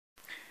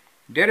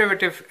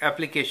Derivative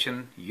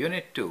Application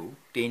Unit 2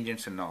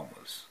 Tangents and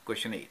Normals.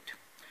 Question 8.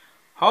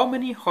 How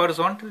many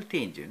horizontal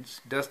tangents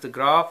does the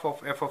graph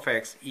of f of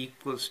x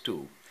equals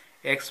to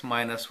x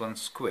minus 1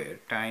 square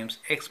times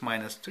x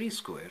minus 3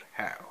 square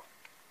have?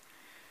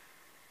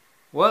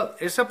 Well,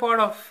 it's a part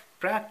of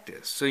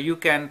practice, so you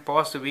can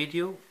pause the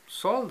video,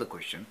 solve the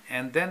question,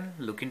 and then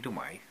look into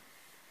my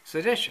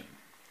suggestion.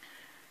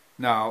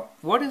 Now,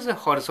 what is a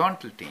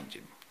horizontal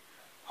tangent?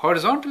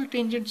 Horizontal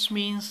tangents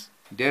means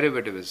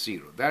derivative is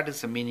 0. That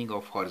is the meaning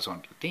of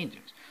horizontal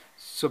tangents.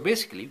 So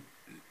basically,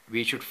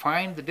 we should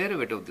find the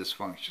derivative of this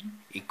function,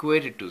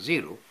 equate it to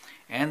 0,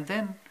 and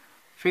then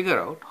figure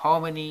out how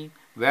many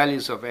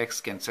values of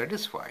x can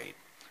satisfy it.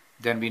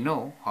 Then we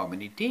know how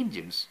many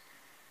tangents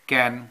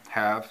can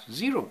have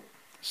 0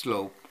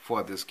 slope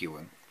for this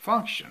given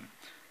function.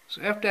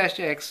 So f dash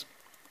x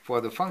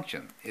for the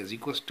function is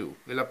equals to,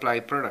 we'll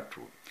apply product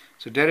rule.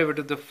 So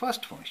derivative of the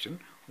first function,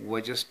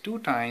 which is 2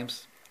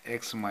 times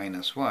x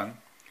minus 1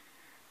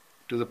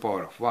 to the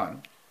power of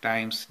 1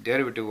 times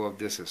derivative of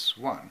this is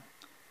 1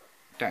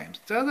 times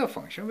the other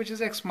function, which is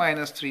x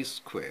minus 3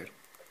 square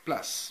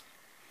plus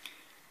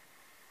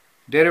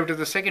derivative of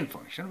the second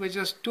function, which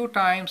is 2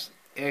 times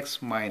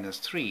x minus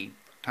 3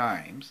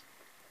 times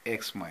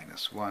x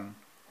minus 1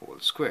 whole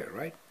square,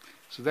 right?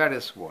 So that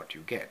is what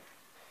you get.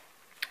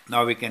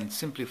 Now we can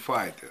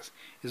simplify this.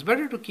 It's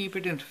better to keep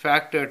it in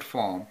factored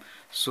form,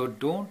 so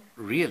don't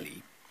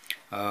really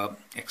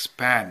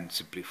expand and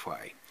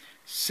simplify.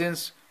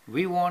 Since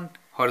we want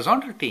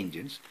horizontal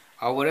tangents,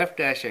 our f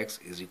dash x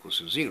is equal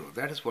to 0.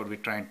 That is what we're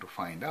trying to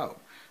find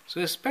out. So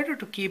it's better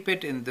to keep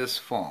it in this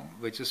form,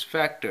 which is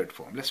factored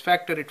form. Let's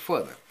factor it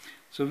further.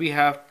 So we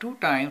have 2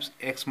 times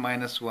x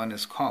minus 1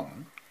 is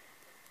common,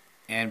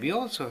 and we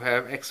also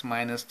have x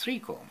minus 3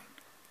 common.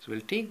 So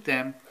we'll take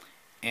them,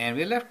 and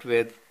we're left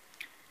with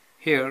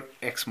here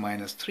x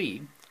minus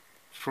 3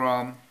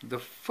 from the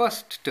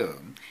first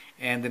term,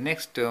 and the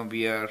next term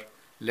we are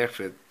left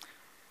with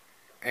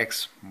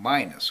x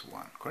minus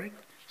 1, correct?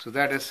 So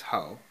that is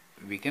how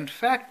we can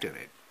factor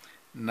it.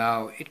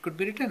 Now it could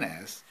be written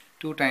as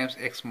 2 times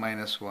x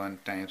minus 1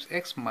 times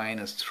x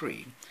minus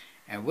 3,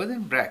 and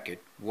within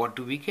bracket what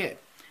do we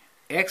get?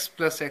 X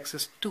plus x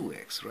is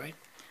 2x, right?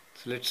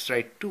 So let's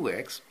write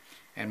 2x,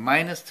 and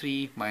minus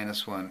 3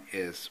 minus 1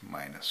 is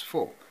minus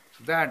 4.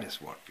 So that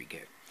is what we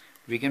get.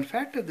 We can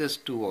factor this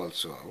 2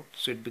 also out,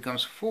 so it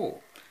becomes 4.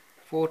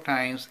 4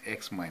 times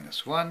x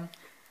minus 1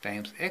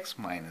 times x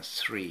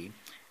minus 3,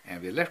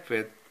 and we're left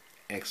with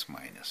x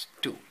minus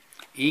 2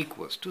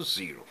 equals to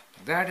 0.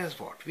 That is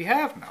what we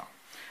have now.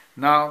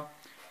 Now,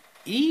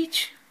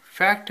 each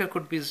factor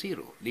could be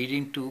 0,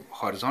 leading to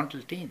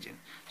horizontal tangent.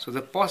 So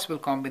the possible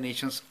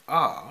combinations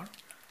are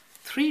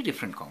 3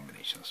 different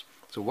combinations.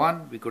 So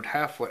one we could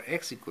have for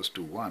x equals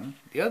to 1,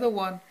 the other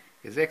one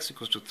is x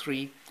equals to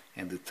 3,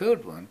 and the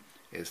third one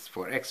is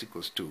for x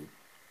equals to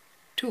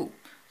 2.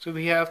 So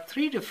we have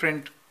 3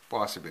 different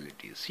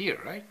possibilities here,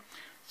 right?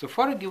 So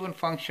for a given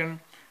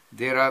function,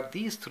 there are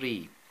these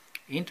 3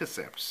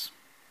 intercepts,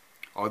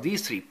 or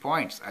these 3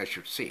 points, I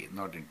should say,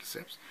 not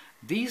intercepts.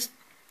 These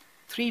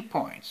 3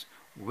 points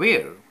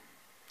where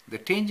the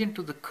tangent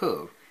to the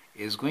curve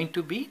is going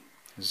to be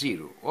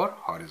 0 or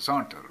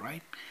horizontal,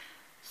 right?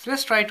 So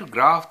let's try to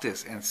graph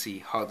this and see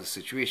how the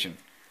situation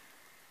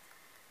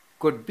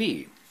could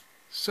be.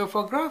 So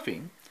for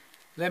graphing,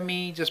 let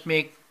me just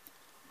make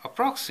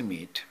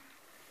approximate.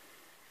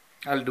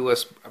 I'll do an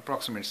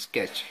approximate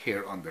sketch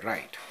here on the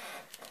right.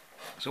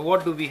 So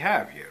what do we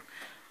have here?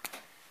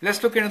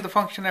 Let's look into the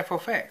function f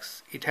of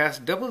x. It has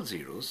double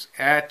zeros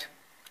at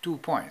 2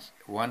 points,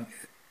 one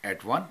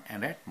at 1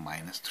 and at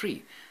minus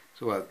 3.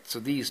 So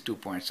these 2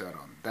 points are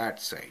on that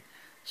side.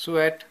 So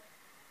at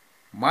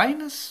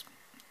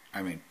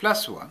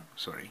plus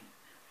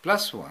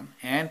 1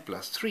 and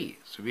plus 3.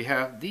 So we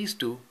have these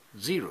 2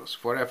 zeros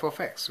for f of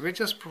x. We're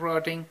just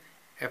plotting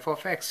f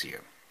of x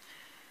here.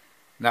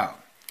 Now,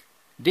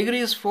 degree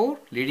is 4,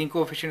 leading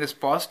coefficient is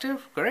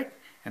positive, correct?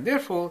 And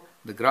therefore,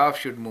 the graph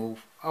should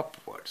move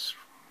upwards,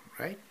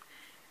 right?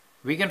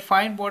 We can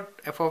find what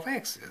f of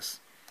x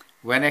is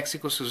when x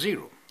equals to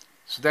 0.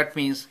 So that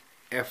means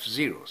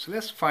f0. So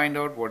let's find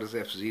out what is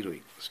f0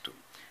 equals to.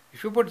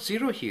 If you put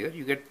 0 here,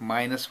 you get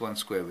minus 1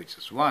 square, which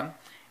is 1,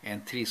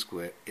 and 3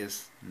 square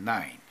is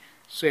 9.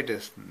 So it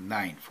is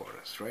 9 for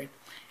us, right?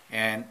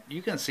 And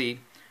you can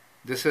see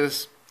this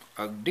is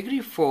a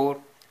degree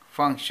 4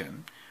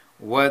 function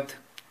with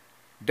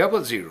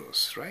double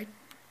zeros, right?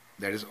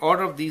 That is,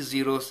 order of these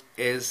zeros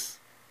is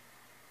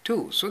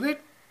 2. So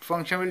that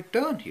function will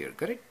turn here,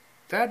 correct?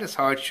 That is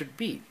how it should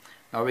be.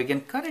 Now we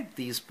can connect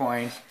these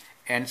points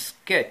and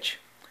sketch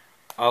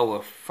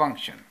our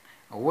function,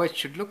 which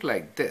should look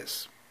like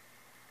this.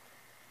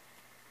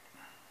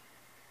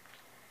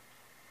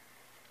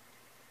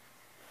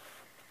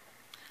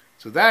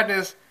 So that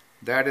is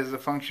the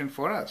function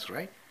for us,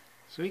 right?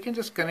 So we can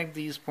just connect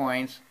these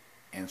points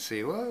and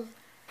say, well,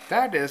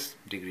 that is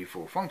degree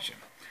 4 function.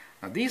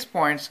 Now these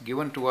points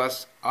given to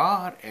us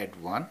are at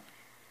 1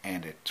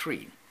 and at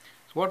 3.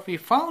 So what we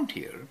found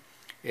here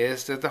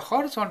is that the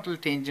horizontal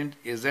tangent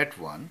is at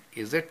 1,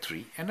 is at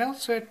 3, and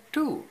also at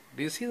 2.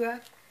 Do you see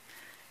that?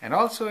 And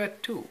also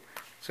at 2.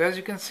 So as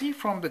you can see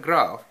from the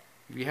graph,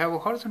 we have a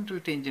horizontal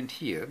tangent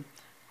here,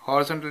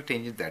 horizontal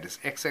tangent, that is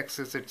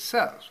x-axis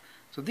itself.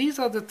 So these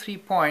are the 3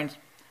 points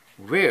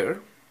where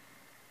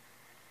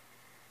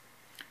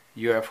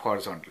you have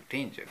horizontal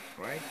tangent,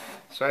 right?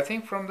 So I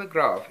think from the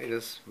graph it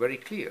is very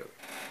clear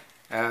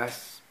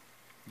as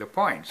the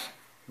points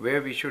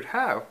where we should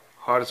have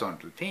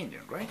horizontal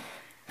tangent, right?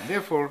 And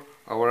therefore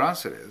our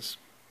answer is,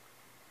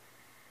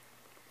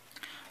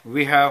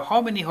 we have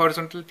how many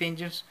horizontal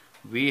tangents?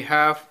 We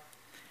have,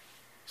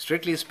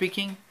 strictly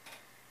speaking,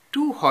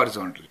 2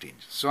 horizontal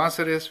tangents. So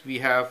answer is, we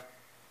have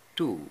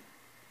 2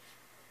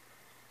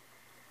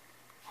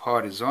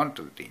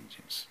 horizontal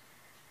tangents.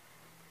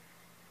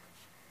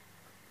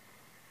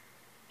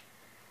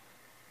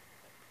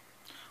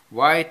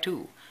 Why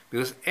 2?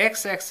 Because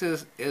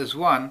x-axis is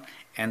 1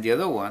 and the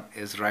other one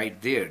is right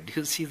there. Do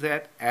you see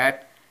that?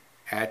 At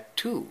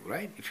 2,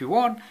 right? If you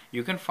want,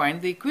 you can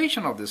find the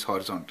equation of this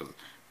horizontal.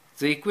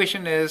 The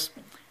equation is,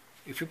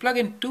 if you plug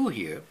in 2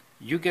 here,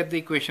 you get the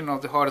equation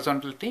of the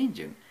horizontal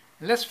tangent.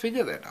 Let's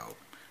figure that out.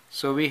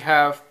 So we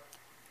have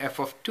f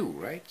of 2,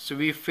 right? So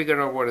we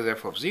figure out what is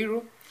f of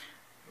 0.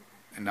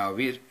 And now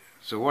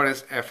so what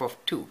is f of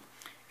 2?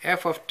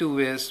 F of 2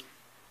 is,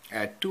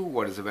 at 2,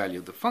 what is the value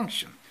of the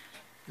function?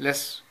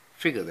 Let's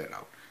figure that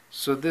out.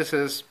 So this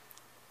is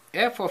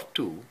f of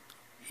 2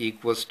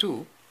 equals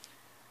to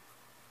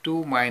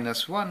 2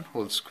 minus 1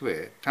 whole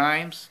square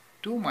times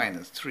 2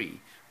 minus 3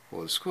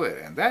 whole square.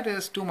 And that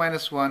is 2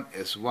 minus 1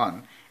 is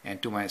 1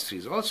 and 2 minus 3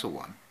 is also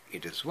 1.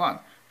 It is 1.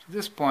 So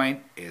this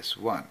point is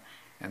 1.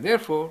 And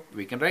therefore,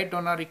 we can write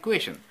down our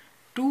equation.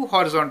 2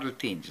 horizontal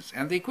tangents.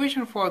 And the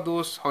equation for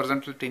those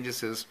horizontal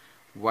tangents is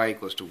y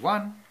equals to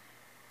 1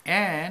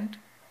 and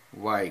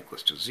y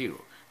equals to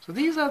 0. So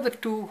these are the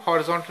 2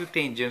 horizontal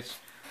tangents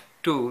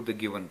to the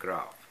given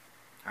graph.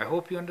 I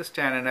hope you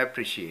understand and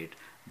appreciate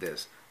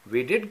this.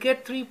 We did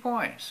get 3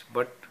 points,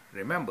 but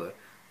remember,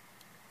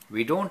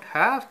 we don't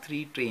have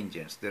 3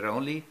 tangents. There are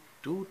only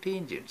 2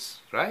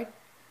 tangents, right?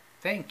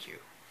 Thank you.